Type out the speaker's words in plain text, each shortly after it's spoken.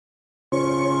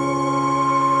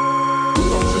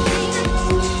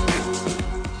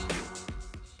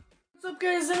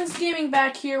Zen's Gaming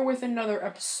back here with another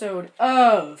episode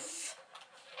of...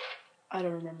 I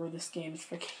don't remember this game's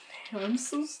freaking name. I'm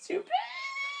so stupid.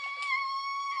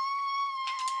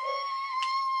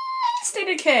 Stay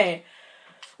Decay.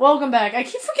 Welcome back. I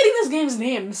keep forgetting this game's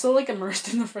name. I'm so,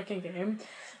 immersed in the freaking game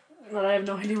that I have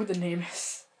no idea what the name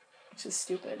is. Which is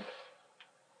stupid.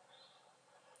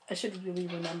 I should really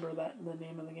remember the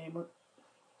name of the game.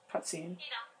 Cutscene.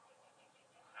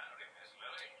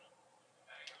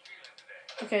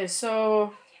 Okay,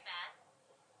 so...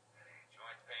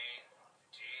 Joint pain,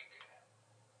 fatigue.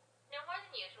 No more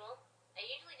than usual. I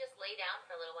usually just lay down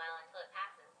for a little while until it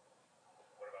passes.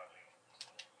 What about lesions?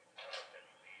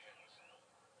 Lesions?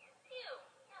 Ew,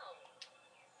 no.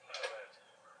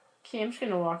 Okay, I'm just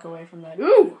gonna walk away from that.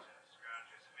 Ooh!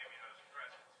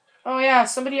 Oh yeah,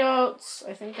 somebody else,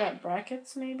 I think, got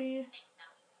brackets, maybe?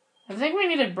 I think we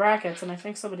needed brackets, and I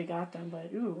think somebody got them, but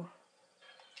ooh.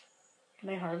 Can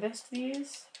I harvest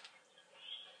these?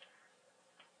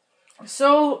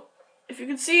 So, if you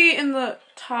can see in the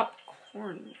top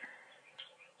corner.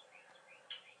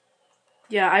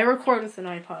 Yeah, I record with an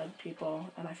iPod, people,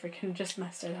 and I freaking just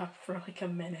messed it up for a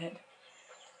minute.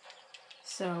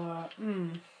 So,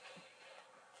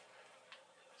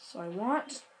 So I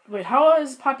want... Wait, how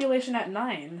is population at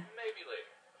 9? Maybe later.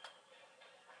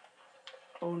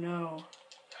 Oh no.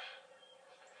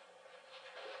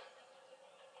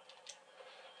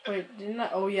 Wait, didn't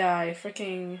I... Oh yeah, I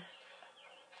think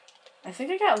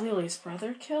I got Lily's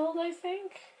brother killed, I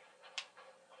think?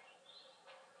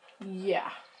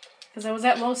 Yeah. Because I was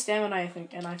at low stamina, I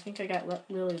think, and I think I got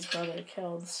Lily's brother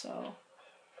killed, so...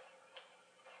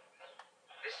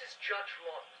 This is Judge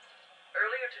Lawton.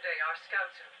 Earlier today, our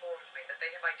scouts informed me that they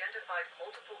have identified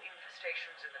multiple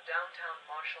infestations in the downtown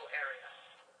Marshall area.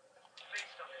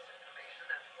 Based on this information,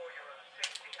 and for your own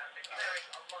safety, I'm declaring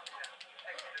a lockdown.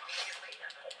 Exit immediately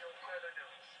and until further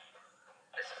notice.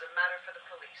 This is a matter for the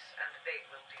police, and they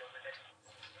will deal with it.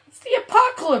 It's the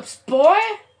apocalypse, boy!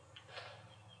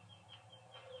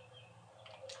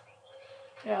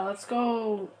 Yeah, let's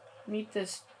go meet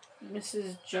this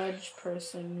Mrs. Judge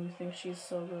person who thinks she's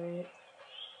so great.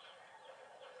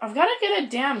 I've got to get a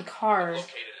damn car. Located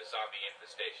a zombie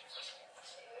infestation.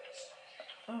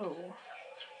 Oh.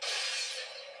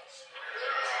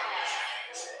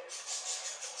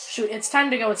 Shoot, it's time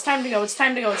to go, it's time to go, it's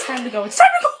time to go, it's time to go, it's time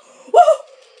to go! Whoa!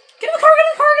 Get in the car, get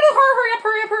in the car, get in the car! Hurry up,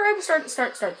 hurry up, hurry up! Start the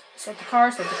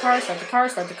car, start the car, start the car,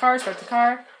 start the car, start the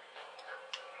car.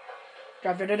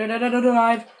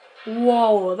 Drive.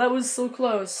 Whoa, that was so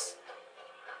close.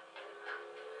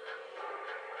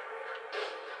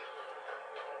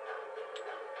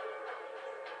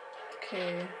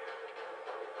 Okay.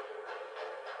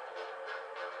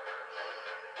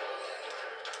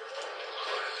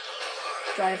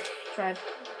 Drive.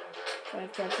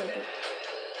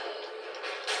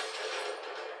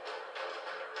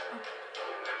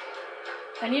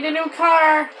 I need a new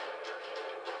car.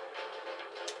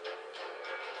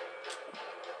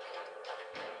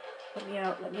 Let me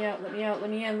out, let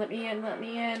me in.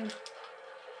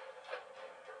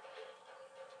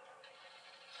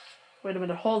 Wait a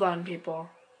minute, hold on, people.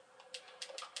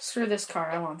 Screw this car,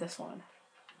 I want this one.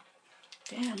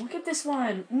 Damn, look at this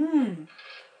one.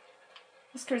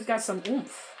 This car's got some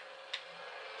oomph.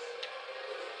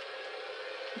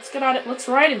 Let's get on it, let's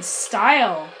ride in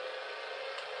style.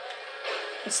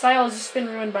 The style has just been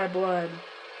ruined by blood.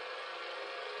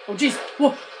 Oh jeez,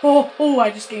 whoa, oh, I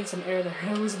just gained some air there,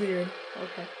 that was weird.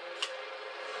 Okay.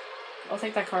 I'll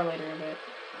take that car later a bit.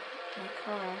 My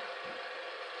car.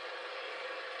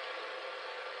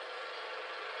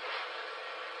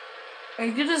 I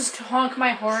could just honk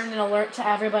my horn and alert to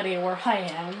everybody where I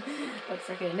am, but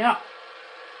freaking no.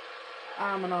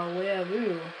 I'm gonna live,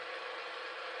 ooh.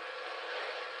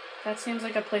 That seems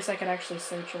like a place I could actually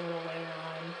search a little later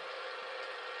on.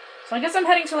 So I guess I'm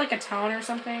heading to a town or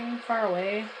something far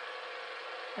away.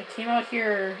 I came out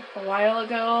here a while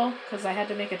ago because I had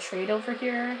to make a trade over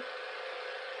here.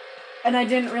 And I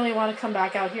didn't really want to come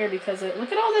back out here because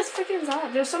look at all this freaking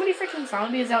zombie. There's so many freaking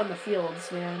zombies out in the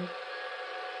fields, man.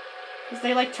 Because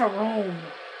they like to roam.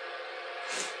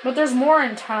 But there's more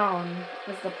in town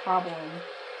is the problem.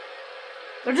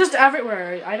 They're just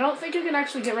everywhere. I don't think you can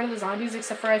actually get rid of the zombies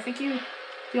except for I think the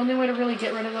only way to really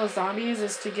get rid of those zombies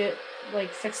is to get,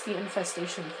 fix the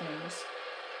infestation things.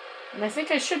 And I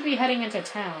think I should be heading into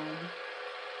town.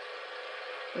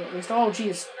 Or at least, oh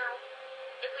jeez. Now,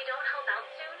 if we don't help out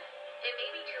soon, it may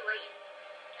be too late.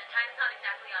 And time's not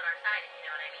exactly on our side, if you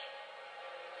know what I mean.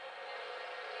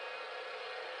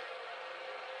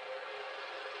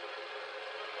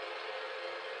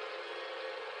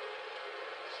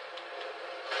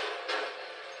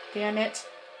 Damn it.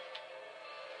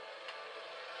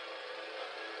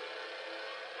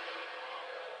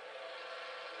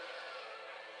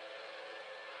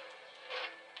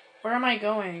 Where am I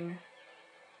going?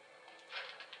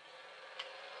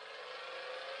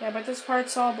 Yeah, but this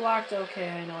part's all blocked. Okay,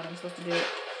 I know what I'm supposed to do.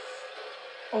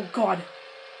 Oh, God.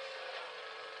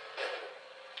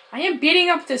 I am beating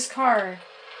up this car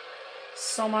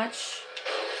so much.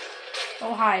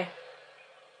 Oh, hi.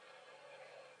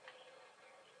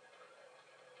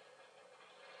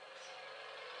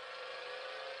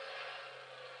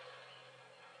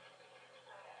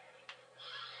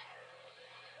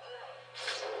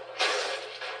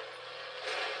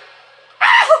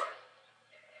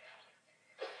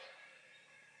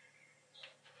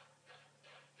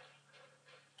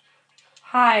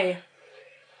 Hi.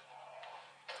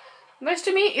 Nice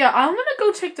to meet you. I'm gonna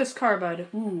go take this car, bud.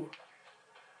 Ooh.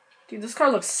 Dude, this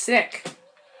car looks sick.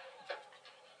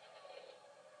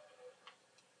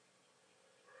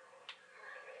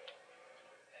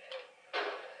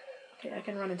 Okay, I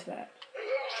can run into that.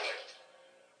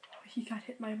 Oh, he got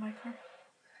hit by my car.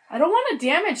 I don't want to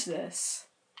damage this.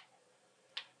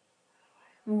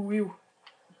 Ooh.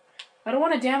 I don't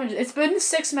want to damage it. It's been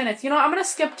 6 minutes. You know, I'm gonna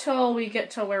skip till we get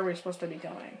to where we're supposed to be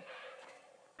going.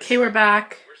 Okay, we're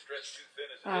back. We're stretched too thin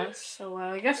as it is. So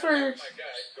I guess we're My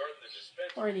guys guarding the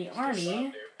dispensary. in the army.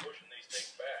 Out there pushing these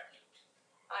things back.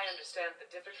 I understand the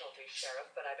difficulty, Sheriff,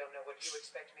 but I don't know what you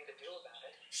expect me to do about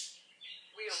it.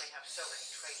 We only have so many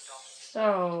trained officers,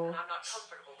 So, and I'm not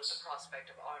comfortable with the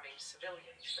prospect of arming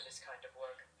civilians for this kind of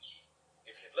work.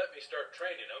 If you'd let me start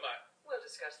training them, We'll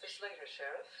discuss this later,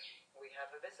 Sheriff. We have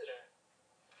a visitor.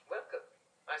 Welcome.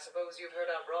 I suppose you've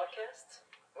heard our broadcasts?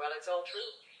 Well, it's all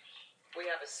true. We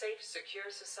have a safe,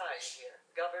 secure society here,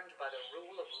 governed by the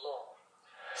rule of law.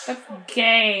 that's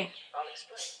gay. I'll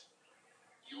explain.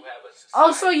 you have a society.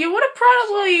 Also, you would have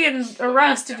probably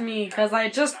arrested me because I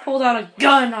just pulled out a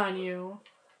gun on you.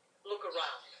 Look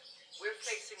around. We're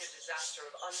facing a disaster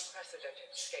of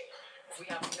unprecedented scale. We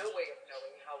have no way of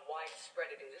knowing how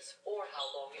widespread it is or how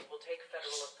long it will take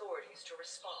federal authorities to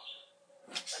respond.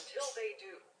 Until they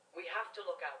do, we have to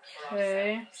look out for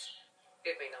Okay. ourselves.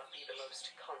 It may not be the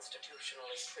most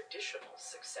constitutionally traditional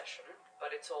succession, but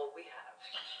it's all we have.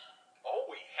 All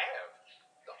we have?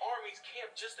 The army's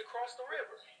camped just across the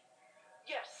river.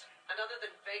 Yes, and other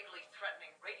than vaguely threatening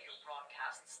radio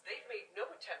broadcasts, they've made no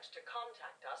attempt to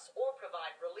contact us or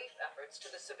provide relief efforts to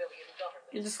the civilian government.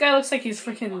 This guy looks like he's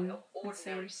freaking Meanwhile,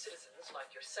 ordinary insane. citizens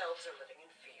like yourselves are living in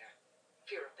fear.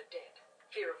 Fear of the dead.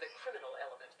 Fear of the criminal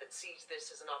element that sees this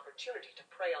as an opportunity to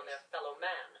prey on their fellow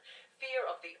man. Fear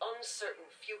of the uncertain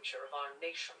future of our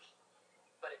nation.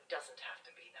 But it doesn't have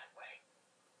to be that way.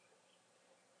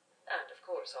 And, of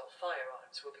course, all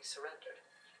firearms will be surrendered.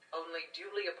 Only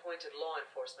duly appointed law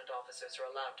enforcement officers are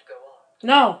allowed to go armed.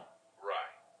 No.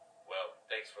 Right. Well,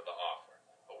 thanks for the offer,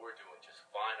 but we're doing just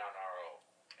fine on our own.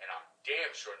 And I'm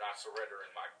damn sure not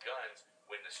surrendering my guns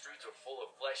when the streets are full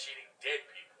of flesh-eating dead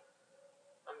people.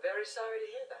 I'm very sorry to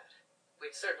hear that.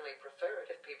 We'd certainly prefer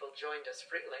it if people joined us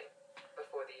freely,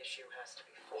 before the issue has to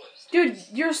be forced. Dude,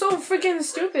 you're so freaking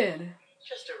stupid.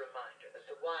 Just a reminder that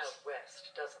the Wild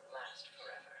West doesn't last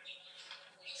forever.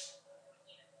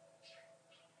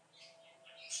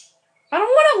 I don't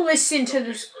want to listen to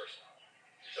Don't be this. personal.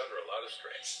 He's under a lot of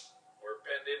stress. We're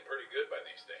penned in pretty good by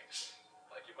these things.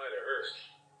 Like you might have heard,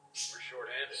 we're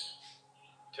short-handed.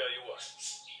 Tell you what,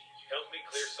 help me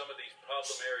clear some of these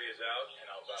problem areas out,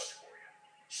 and I'll vouch for you.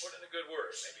 Put in a good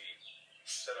word, maybe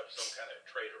set up some kind of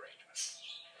trade arrangement.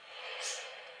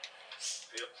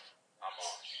 Phil, I'm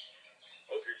on.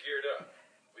 Hope you're geared up.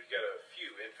 We've got a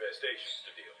few infestations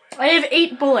to deal with. I have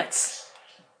 8 bullets.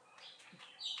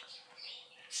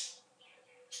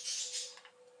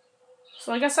 So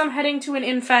I guess I'm heading to an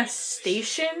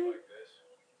infestation. Like this?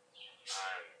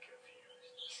 I'm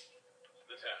confused.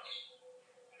 The town.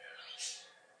 Yeah. It's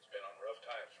been on rough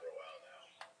times for a while now.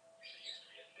 It used to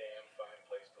be a damn fine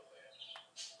place to live.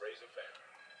 Raise a family.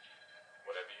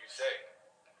 Whatever you say.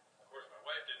 Of course, my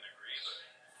wife didn't agree, but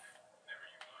never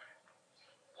you mind.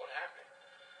 What happened?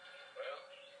 Well,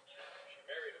 she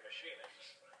married a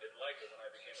machinist. Didn't like it when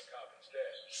I became a cop instead.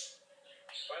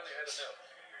 She finally had enough a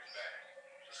few years back.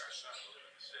 Took our son to live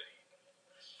in the city.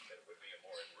 Said it would be a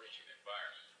more enriching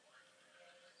environment for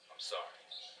him. I'm sorry.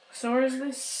 So where's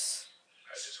this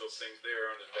I just hope things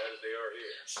there aren't as bad as they are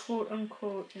here.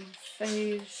 quote-unquote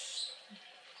invasion?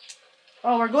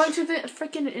 Oh, we're going to the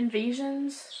freaking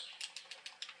invasions?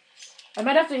 I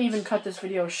might have to even cut this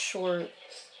video short.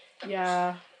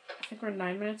 Yeah. I think we're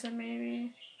 9 minutes in,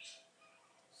 maybe.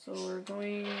 So we're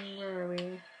going... Where are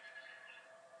we?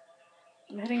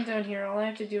 I'm heading down here. All I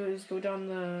have to do is go down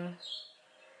to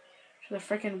the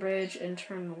frickin' bridge and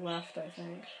turn left, I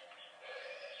think.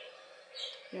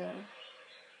 Yeah.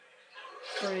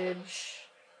 Bridge.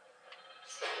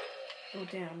 Oh,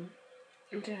 damn.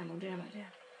 Oh, damn, oh, damn, oh, damn.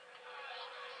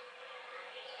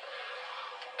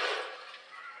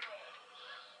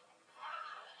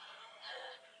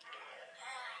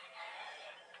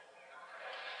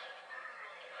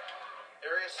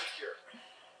 Area secure.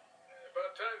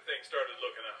 About time things started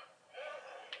looking up.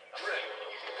 I'm ready.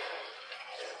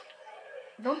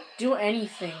 Don't do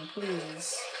anything,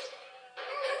 please.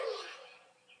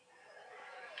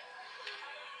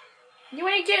 You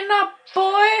ain't getting up,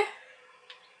 boy!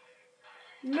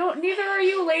 No, neither are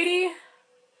you, lady.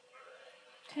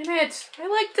 Damn it. I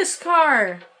like this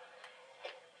car.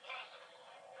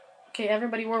 Okay,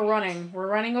 everybody, we're running. We're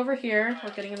running over here.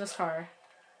 We're getting in this car.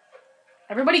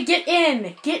 Everybody get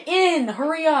in! Get in!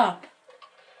 Hurry up!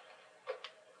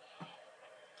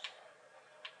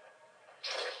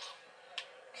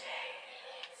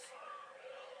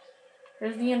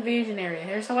 Here's the invasion area.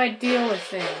 Here's how I deal with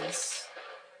things.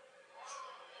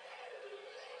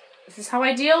 This is how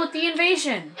I deal with the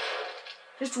invasion.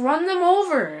 Just run them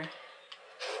over.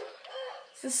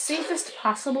 It's the safest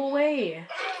possible way.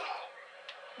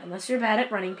 Unless you're bad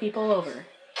at running people over.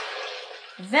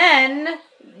 Then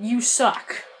you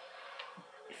suck.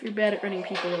 If you're bad at running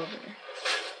people over.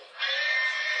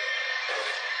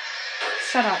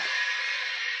 Shut up.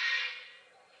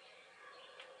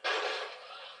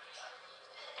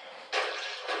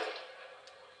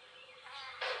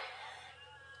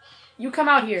 You come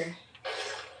out here.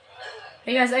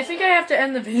 Hey guys, I think I have to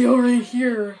end the video right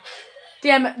here.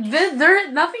 Damn,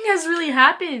 nothing has really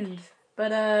happened.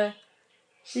 But,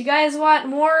 if you guys want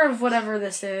more of whatever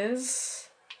this is,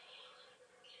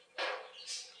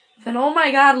 then oh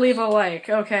my god, leave a like.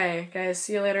 Okay, guys,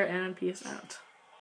 see you later and peace out.